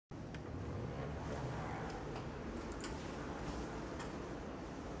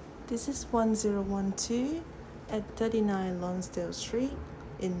This is 1012 at 39 Lonsdale Street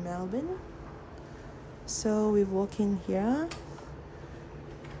in Melbourne. So we walk in here.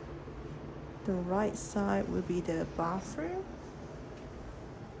 The right side will be the bathroom.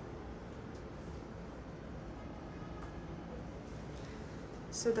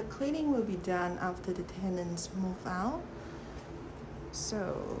 So the cleaning will be done after the tenants move out.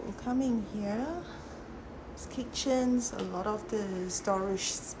 So coming here, it's kitchens, a lot of the storage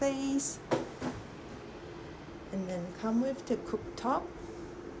space, and then come with the cooktop,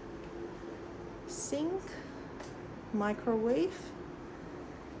 sink, microwave.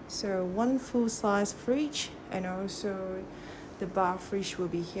 So one full-size fridge, and also the bar fridge will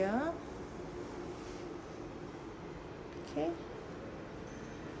be here. Okay.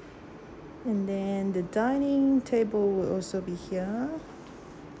 And then the dining table will also be here.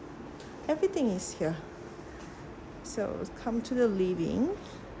 Everything is here. So come to the living.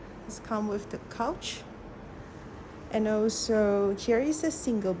 It's come with the couch. And also here is a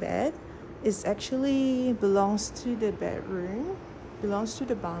single bed. It actually belongs to the bedroom, belongs to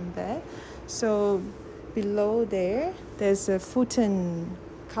the bunk bed. So below there, there's a futon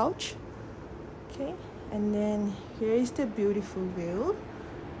couch. Okay, and then here is the beautiful view.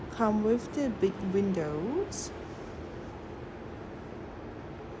 Come with the big windows.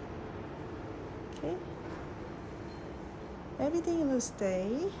 Okay, everything will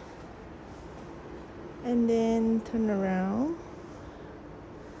stay. And then turn around,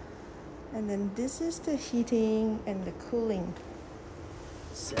 and then this is the heating and the cooling.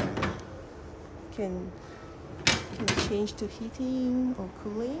 So can change to heating or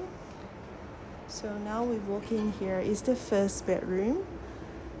cooling. So now we walk in. Here is the first bedroom.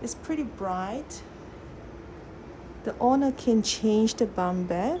 It's pretty bright. The owner can change the bunk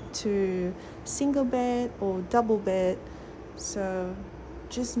bed to single bed or double bed. So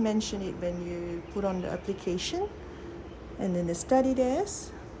just mention it when you put on the application. And then the study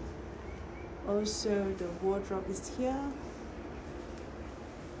desk. Also the wardrobe is here.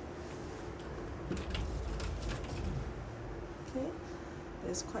 Okay,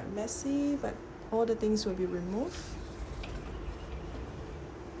 it's quite messy, but all the things will be removed.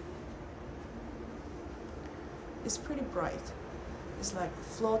 It's pretty bright. It's like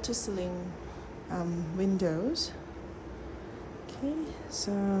floor to ceiling windows. Okay,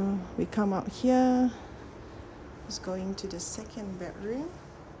 so we come out here. It's going to the second bedroom.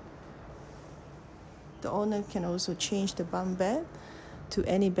 The owner can also change the bunk bed to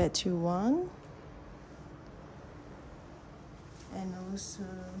any bed you want. And also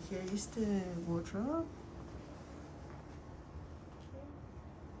here is the wardrobe.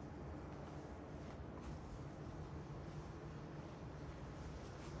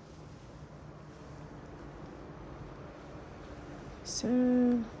 So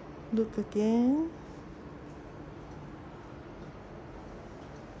look again.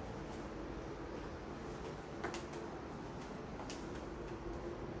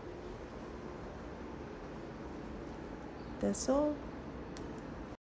 That's all.